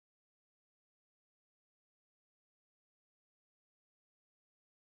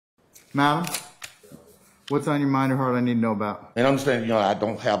Madam, what's on your mind or heart I need to know about? And understand, I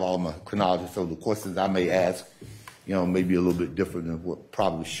don't have all my chronology, so the questions I may ask, may be a little bit different than what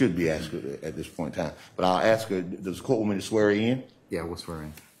probably should be asked at this point in time. But I'll ask her, does the court want me to swear her in? Yeah, we'll swear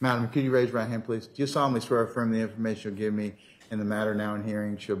in. Madam, could you raise your right hand, please? Do you solemnly swear or affirm the information you'll give me in the matter now in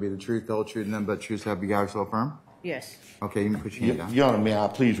hearing shall be the truth, the whole truth, and none but truth, so help you God, so affirm? Yes. Okay, you can put your hand down. Your Honor, may I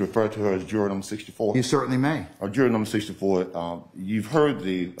please refer to her as juror number 64? You certainly may. Juror number 64, you've heard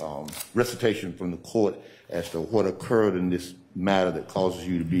the recitation from the court as to what occurred in this matter that causes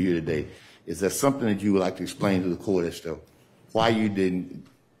you to be here today. Is there something that you would like to explain to the court as to why you didn't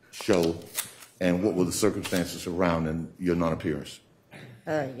show and what were the circumstances surrounding your non-appearance?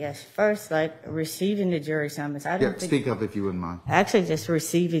 Yes. First, receiving the jury summons. Speak up if you wouldn't mind. Actually, just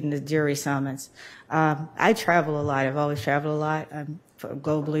receiving the jury summons. I travel a lot. I've always traveled a lot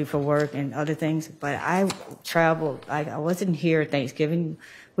globally for work and other things. But I traveled. I wasn't here Thanksgiving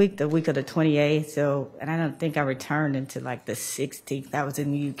week, the week of the 28th. And I don't think I returned until the 16th. I was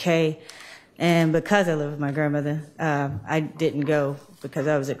in the UK. And because I live with my grandmother, I didn't go because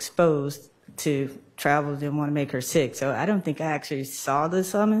I was exposed to travel, didn't want to make her sick. So I don't think I actually saw the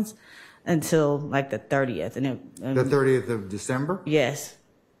summons until the 30th. The 30th of December? Yes.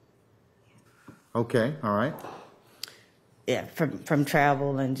 Okay, all right. Yeah, from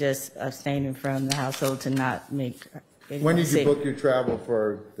travel and just abstaining from the household to not make anyone When did you sick. book your travel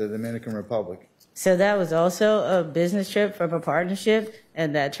for the Dominican Republic? So that was also a business trip from a partnership,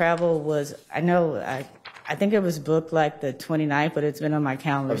 and that travel was, I think it was booked the 29th, but it's been on my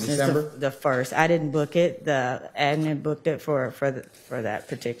calendar since the 1st. I didn't book it. The admin booked it for that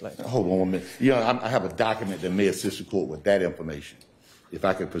particular. Hold on 1 minute. I have a document that may assist the court with that information. If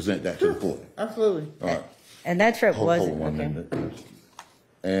I could present that to the court. Absolutely. All right. And that trip wasn't. Hold on 1 minute.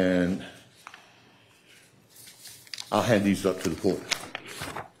 And I'll hand these up to the court.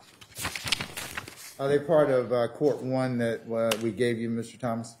 Are they part of Court 1 that we gave you, Mr.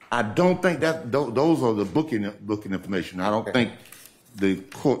 Thomas? I don't think those are the booking information. I don't think the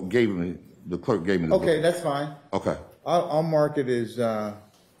court gave me, the clerk gave me the Okay, book. that's fine. Okay. I'll mark it as, let's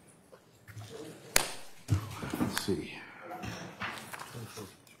see.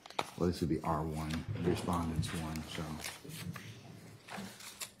 Well, this would be R1, respondents 1, so.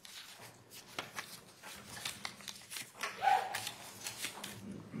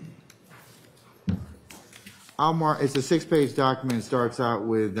 I'll mark, it's a 6-page document. It starts out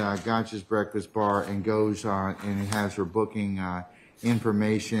with Gotcha's Breakfast Bar and goes on, and it has her booking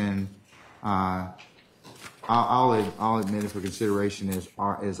information. I'll admit it for consideration as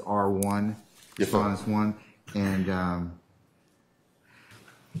R1, respondents 1, and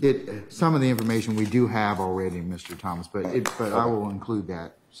some of the information we do have already, Mr. Thomas, but I will include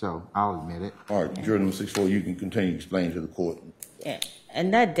that, so I'll admit it. All right, juror number 64, you can continue to explain to the court. Yeah.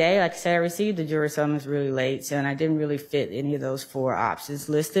 And that day, like I said, I received the jury summons really late, and I didn't really fit any of those 4 options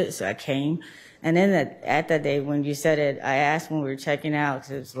listed, so I came. And then at that day, when you said it, I asked when we were checking out,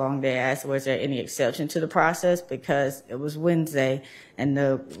 because it was a long day, I asked, was there any exception to the process? Because it was Wednesday, and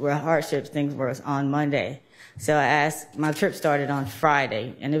the hardship things were on Monday. So I asked, my trip started on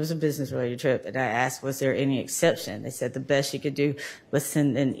Friday, and it was a business-related trip, and I asked, was there any exception? They said the best she could do was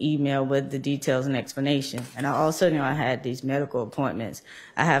send an email with the details and explanation. And I also knew I had these medical appointments.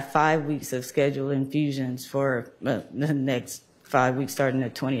 I have 5 weeks of scheduled infusions for the next 5 weeks, starting the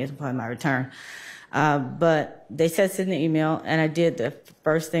 20th upon my return. But they said send the email, and I did the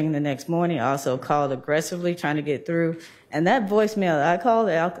first thing the next morning. I also called aggressively, trying to get through. And that voicemail, I called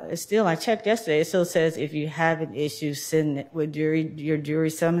it, I checked yesterday, it still says if you have an issue, send it with your jury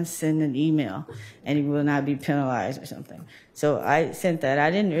summons, send an email, and you will not be penalized or something. So I sent that. I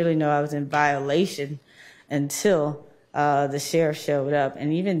didn't really know I was in violation until the sheriff showed up.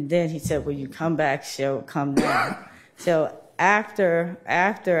 And even then he said, when you come back, come down. So after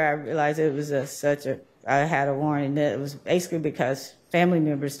I realized it was I had a warning, that it was basically because family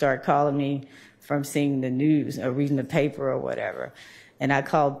members started calling me from seeing the news or reading the paper or whatever. And I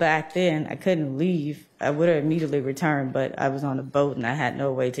called back then. I couldn't leave. I would have immediately returned, but I was on a boat and I had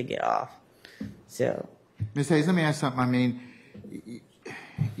no way to get off. So. Ms. Hayes, let me ask something. I mean,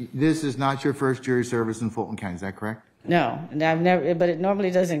 this is not your first jury service in Fulton County, is that correct? No, and I've never, but it normally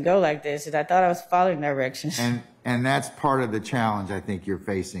doesn't go like this. And I thought I was following directions. And that's part of the challenge I think you're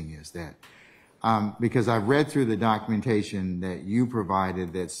facing is that. Because I've read through the documentation that you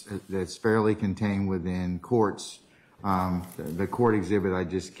provided that's fairly contained within courts, the court exhibit I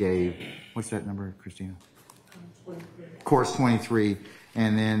just gave. What's that number, Christina? 23. Courts 23.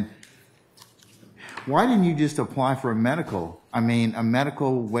 And then why didn't you just apply for a medical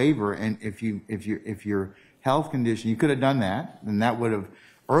waiver? And if your health condition, you could have done that, and that would have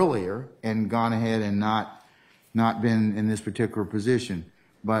earlier and gone ahead and not been in this particular position.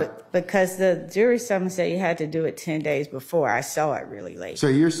 But because the jury summons said you had to do it 10 days before, I saw it really late. so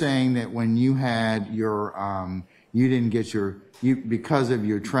you're saying that when you had your, you didn't get because of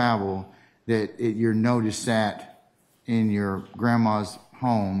your travel, that your notice sat in your grandma's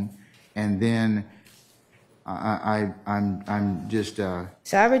home, and then I'm just. So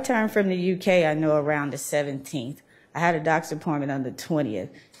I returned from the UK, I know, around the 17th. I had a doctor's appointment on the 20th.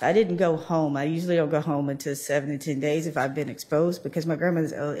 I didn't go home. I usually don't go home until 7 to 10 days if I've been exposed, because my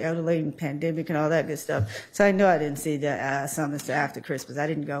grandmother's elderly and pandemic and all that good stuff. So I know I didn't see the summons till after Christmas. I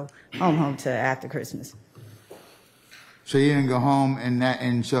didn't go home till after Christmas. So you didn't go home,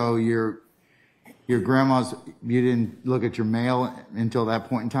 and so your grandma's, you didn't look at your mail until that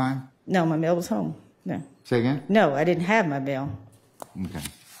point in time? No, my mail was home. No. Say again? No, I didn't have my mail. Okay.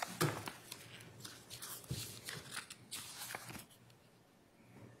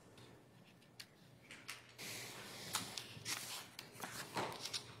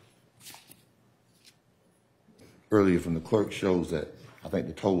 Earlier from the clerk shows that I think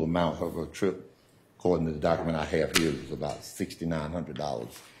the total amount of her trip, according to the document I have here, is about $6,900.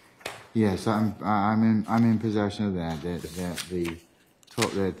 Yes, I'm in possession of that. That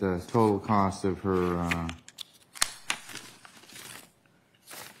the total cost of her.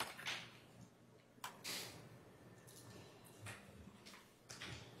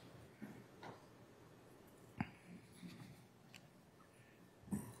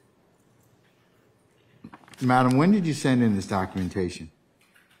 Madam, when did you send in this documentation?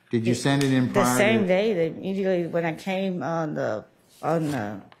 Did you send it in prior? The same day. That usually when I came on the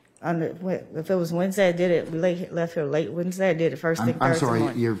if it was Wednesday, I did it. We left here late Wednesday. I did it first thing Thursday morning.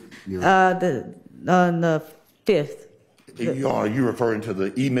 I'm sorry. You're on the 5th. Are you referring to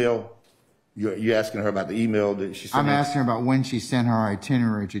the email? You're asking her about the email that she sent? I'm asking her about when she sent her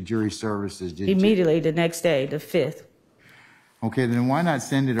itinerary to jury services. Immediately the next day, the 5th. Okay, then why not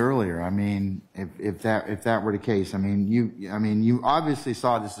send it earlier? I mean, if that were the case, I mean, you obviously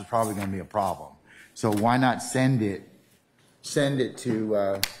saw this is probably going to be a problem. So why not send it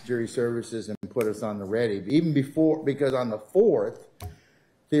to jury services and put us on the ready even before, because on the 4th,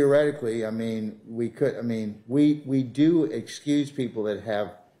 theoretically, I mean, we do excuse people that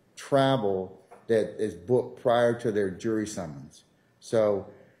have travel that is booked prior to their jury summons. So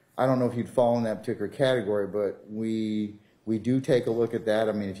I don't know if you'd fall in that particular category, but we do take a look at that.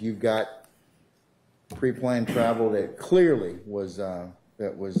 I mean, if you've got pre-planned travel that clearly was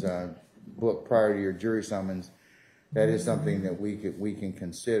booked prior to your jury summons, that is something that we can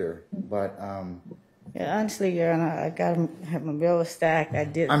consider. But yeah, honestly, Your Honor, I have my mail was stacked. I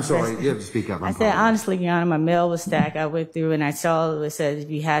did. I'm sorry, you have to speak up. I said honestly, Your Honor, my mail was stacked. I went through and I saw it said if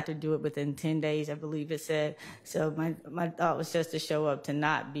you had to do it within 10 days, I believe it said. So my thought was just to show up, to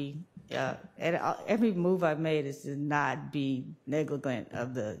not be. And every move I've made is to not be negligent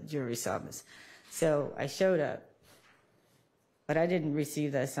of the jury summons. So I showed up, but I didn't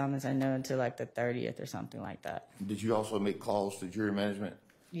receive that summons, I know, until like the 30th or something like that. Did you also make calls to jury management?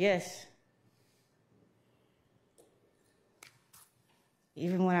 Yes.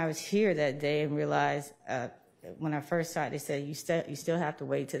 Even when I was here that day and realized, when I first saw it, they said you still have to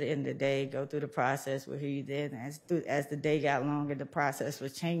wait to the end of the day, go through the process. We'll hear you then. As the day got longer, the process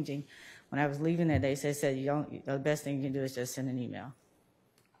was changing. When I was leaving that day, they said the best thing you can do is just send an email.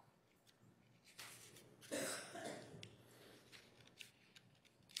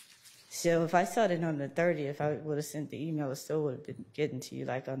 So if I saw it on the 30th, I would have sent the email. It still would have been getting to you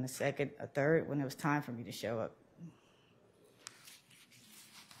like on the 2nd or 3rd when it was time for me to show up.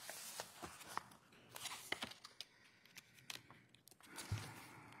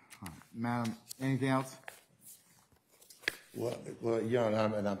 Madam, anything else? Well, yeah,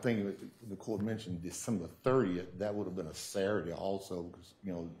 and I'm thinking the court mentioned December 30th. That would have been a Saturday also, because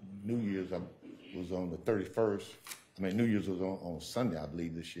New Year's was on the 31st. I mean, New Year's was on Sunday, I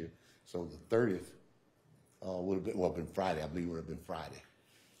believe, this year. So the 30th would have been Friday. I believe would have been Friday.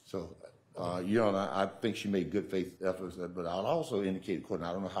 So, I think she made good faith efforts. But I'll also indicate, court, and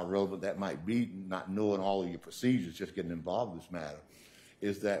I don't know how relevant that might be, not knowing all of your procedures, just getting involved in this matter,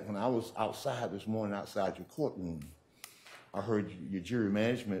 is that when I was outside this morning, outside your courtroom, I heard your jury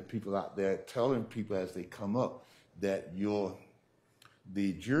management people out there telling people as they come up that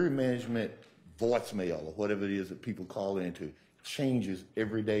the jury management voicemail, or whatever it is that people call into, changes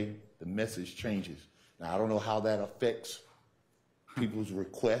every day. The message changes. Now, I don't know how that affects people's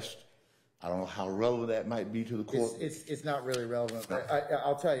request. I don't know how relevant that might be to the court. It's not really relevant. But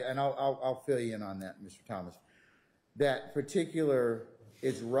I'll tell you, and I'll fill you in on that, Mr. Thomas. That particular,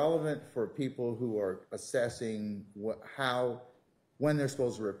 it's relevant for people who are assessing when they're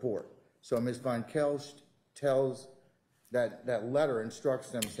supposed to report. So Ms. Von Kelsch tells, that letter instructs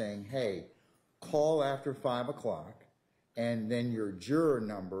them saying, hey, call after 5 o'clock, and then your juror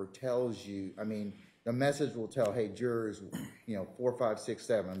number tells you, I mean, the message will tell, hey, jurors, 4, 5, 6,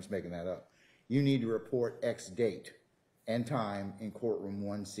 7, I'm just making that up. You need to report X date and time in courtroom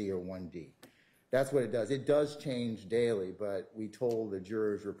 1C or 1D. That's what it does. It does change daily, but we told the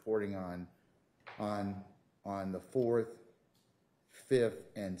jurors reporting on the 4th, 5th,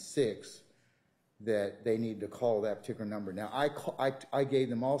 and 6th that they need to call that particular number. Now, I gave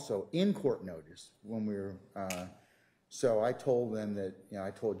them also in-court notice when we were, so I told them that,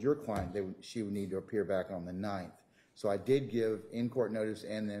 I told your client she would need to appear back on the 9th. So I did give in-court notice,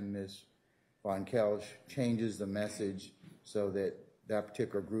 and then Ms. Von Kelsch changes the message so that that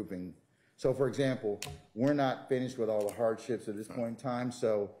particular grouping. So, for example, we're not finished with all the hardships at this point in time,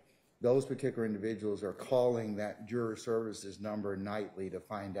 so those particular individuals are calling that juror services number nightly to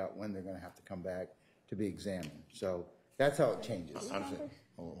find out when they're going to have to come back to be examined. So that's how it changes. I'm saying,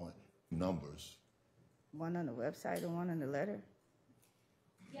 numbers. One on the website and one in the letter?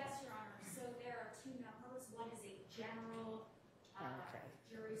 Yes, Your Honor. So there are 2 numbers. One is a general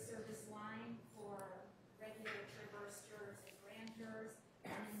jury service line for regular traverse jurors and grand jurors,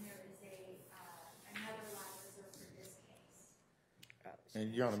 and then there is another line reserved for this case.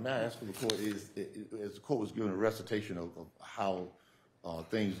 And Your Honor, may I ask for the court is, as the court was giving a recitation of how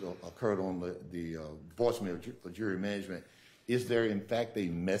things occurred on the voicemail for jury management, is there in fact a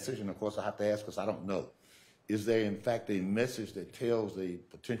message, and of course I have to ask because I don't know, is there in fact a message that tells a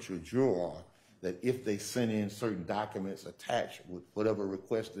potential juror that if they send in certain documents attached with whatever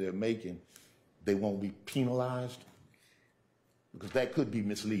request they're making, they won't be penalized? Because that could be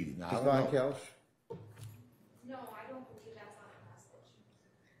misleading. Now, Ms. Von Kelsch? No, I don't believe that's on the message.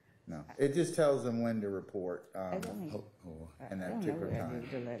 No. It just tells them when to report and that particular I time.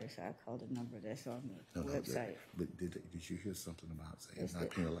 the letter, so I called the number that's on the website. But did you hear something about saying it's not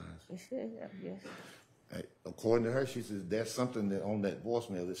penalized? It says, yes. According to her, she says there's something that on that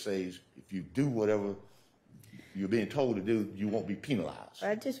voicemail that says if you do whatever you're being told to do, you won't be penalized.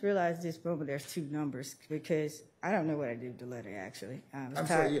 I just realized this moment there's 2 numbers because I don't know what I did with the letter actually. I'm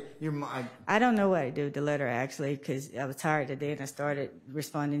sorry, I don't know what I did with the letter actually because I was tired today and I started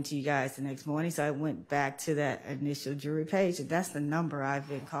responding to you guys the next morning. So I went back to that initial jury page, and that's the number I've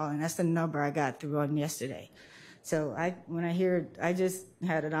been calling. That's the number I got through on yesterday. So when I hear it, I just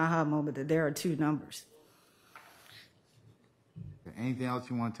had an aha moment that there are 2 numbers. anything else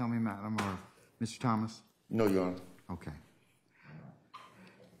you want to tell me, Madam or Mr. Thomas? No, Your Honor. Okay.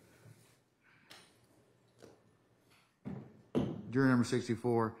 Jury number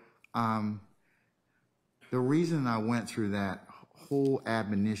 64. The reason I went through that whole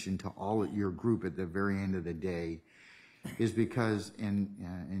admonition to all of your group at the very end of the day is because,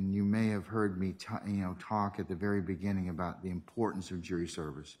 and you may have heard me talk at the very beginning about the importance of jury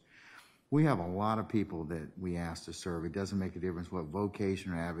service. We have a lot of people that we ask to serve. It doesn't make a difference what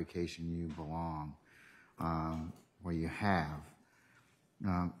vocation or avocation you belong, or you have.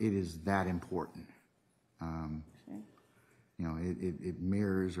 It is that important. It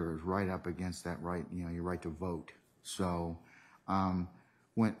mirrors or is right up against that right, your right to vote. So,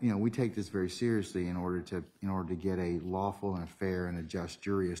 when we take this very seriously in order to get a lawful and a fair and a just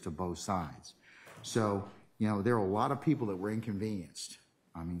jury as to both sides. So, there are a lot of people that were inconvenienced.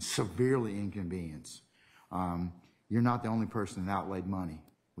 I mean, severely inconvenienced. You're not the only person that outlaid money.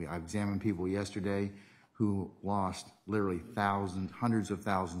 I examined people yesterday who lost literally hundreds of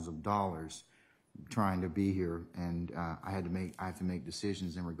thousands of dollars trying to be here, and I have to make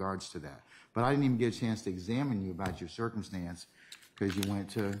decisions in regards to that. But I didn't even get a chance to examine you about your circumstance because you went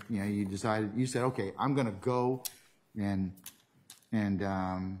to, you said, okay, I'm going to go, and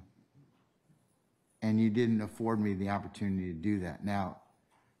you didn't afford me the opportunity to do that. Now,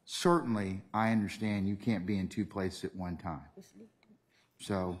 certainly, I understand you can't be in 2 places at one time.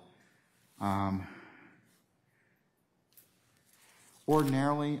 So,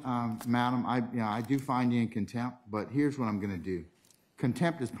 ordinarily, madam, I do find you in contempt, but here's what I'm going to do.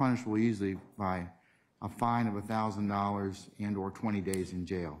 Contempt is punishable easily by a fine of $1,000 and or 20 days in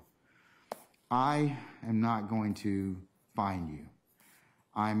jail. I am not going to fine you.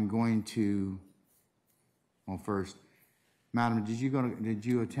 I'm going to, well, first, madam, did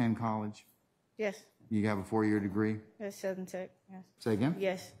you attend college? Yes. You have a 4-year degree? Yes, Southern Tech. Yes. Say again?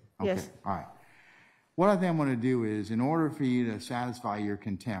 Yes. Okay. Yes. All right. What I then want to do is, in order for you to satisfy your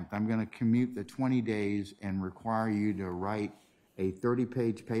contempt, I'm going to commute the 20 days and require you to write a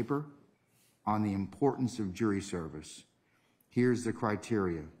 30-page paper on the importance of jury service. Here's the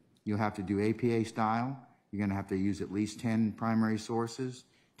criteria. You'll have to do APA style. You're going to have to use at least 10 primary sources,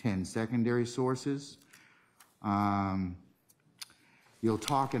 10 secondary sources. You'll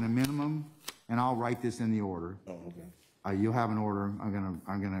talk in a minimum, and I'll write this in the order. Oh, okay. You'll have an order.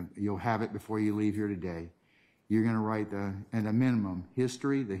 You'll have it before you leave here today. You're going to write at a minimum, the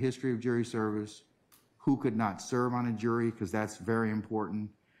history of jury service, who could not serve on a jury, because that's very important,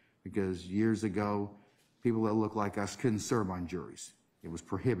 because years ago, people that look like us couldn't serve on juries. It was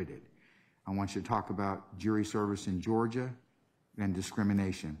prohibited. I want you to talk about jury service in Georgia and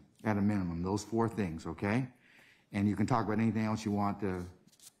discrimination at a minimum, those 4 things, okay? And you can talk about anything else you want to,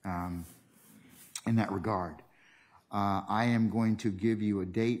 in that regard. I am going to give you a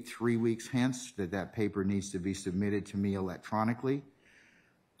date 3 weeks hence that paper needs to be submitted to me electronically.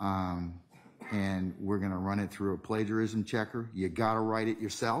 And we're going to run it through a plagiarism checker. You got to write it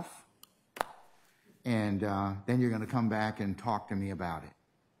yourself. And then you're going to come back and talk to me about it.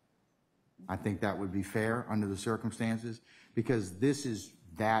 I think that would be fair under the circumstances, because this is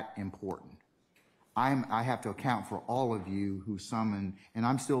that important. I have to account for all of you who summoned, and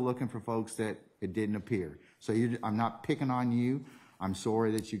I'm still looking for folks that it didn't appear. So I'm not picking on you. I'm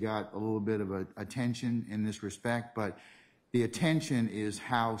sorry that you got a little bit of attention in this respect, but the attention is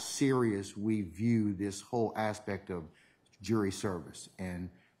how serious we view this whole aspect of jury service and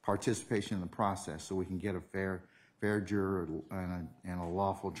participation in the process, so we can get a fair juror and a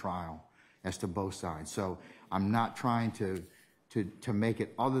lawful trial as to both sides. So I'm not trying to make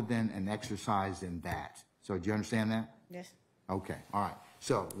it other than an exercise in that. So do you understand that? Yes. Okay, all right.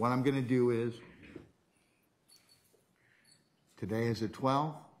 So what I'm going to do is, today is the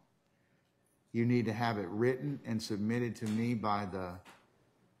 12th. You need to have it written and submitted to me by the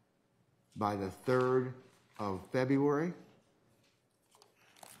 3rd of February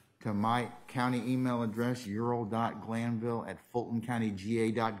to my county email address,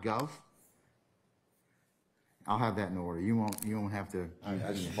 ural.glanville@fultoncountyga.gov. I'll have that in order. You won't have to. I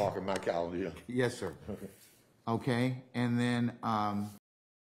just mark in my calendar. Yes, sir. Okay, and then